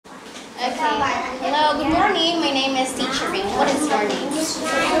Hello, good morning. My name is Teacher Ring. What is your name?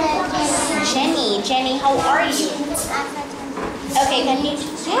 Jenny. Jenny, how are you? Okay, can you?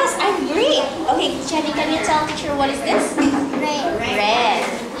 Yes, I'm great. Okay, Jenny, can you tell teacher what is this? Red.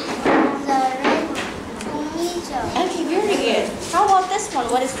 Okay, very good. How about this one?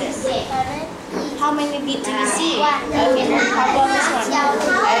 What is this? How many beets do you see? Okay, how about this one?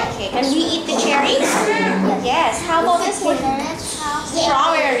 Okay, can we eat the cherries? Yes. How about this one?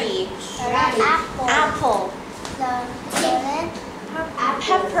 Strawberry. Apple.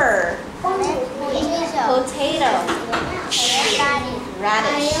 Pepper. Potato.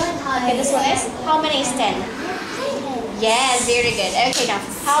 Radish. Okay, this one is? How many is 10? Yes, very good. Okay, now,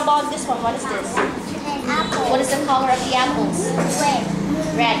 how about this one? What is this? What is the color of the apples?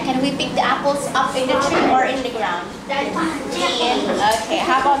 Red. Can we pick the apples up in the tree or in the ground? Okay,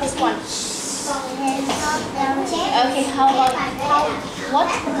 how about this one? Okay, what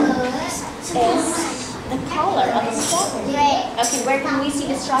is the color of the strawberry? Okay, where can we see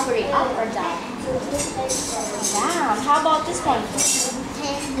the strawberry? Up or down? Down. How about this one?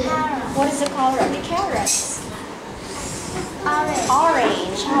 What is the color of the carrots?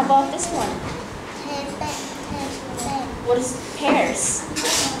 Orange. How about this one? What is pears?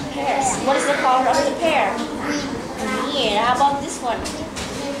 Pears. What is the color of the pear? Green. How about this one?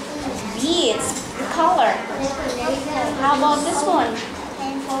 Beets. The color. How about this one?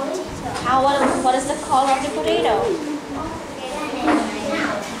 What is the color of the potato?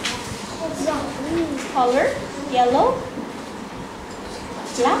 Color? Yellow?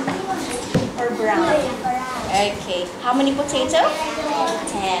 Black? Or brown? Okay. How many potato?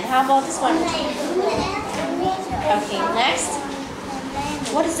 10. How about this one? Okay, next.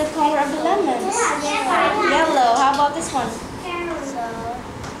 What is the color of the lemons? Yellow. How about this one?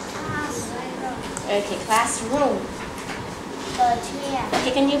 Okay, classroom.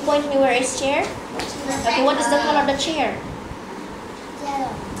 Okay, can you point me where is chair? Okay, what is the color of the chair?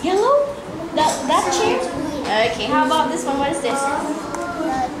 Yellow? That chair? Okay, how about this one? What is this?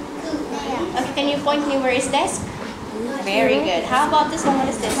 Okay, can you point me where is desk? Very good. How about this one? What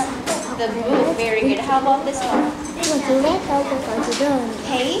is this? The book. Very good. How about this one?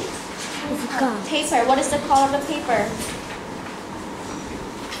 Paper. What is the color of the paper?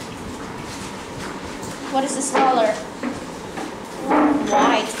 What is this color?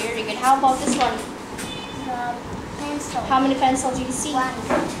 White. Very good. How about this one? How many pencils do you see?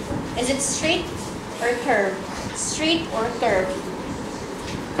 Is it straight or curved? Straight or curved?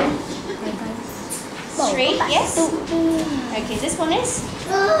 Straight, yes? Okay, this one is?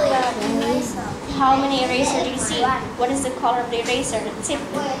 How many erasers do you see? What is the color of the eraser? The tip?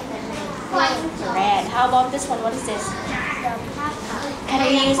 Red. How about this one? What is this? Can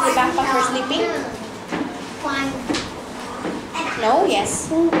we use the backpack for sleeping? No? Yes?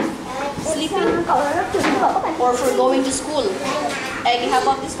 Sleeping? Or for going to school? Okay, how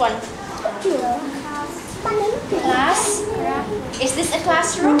about this one? Class? Is this a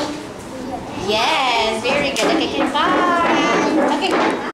classroom?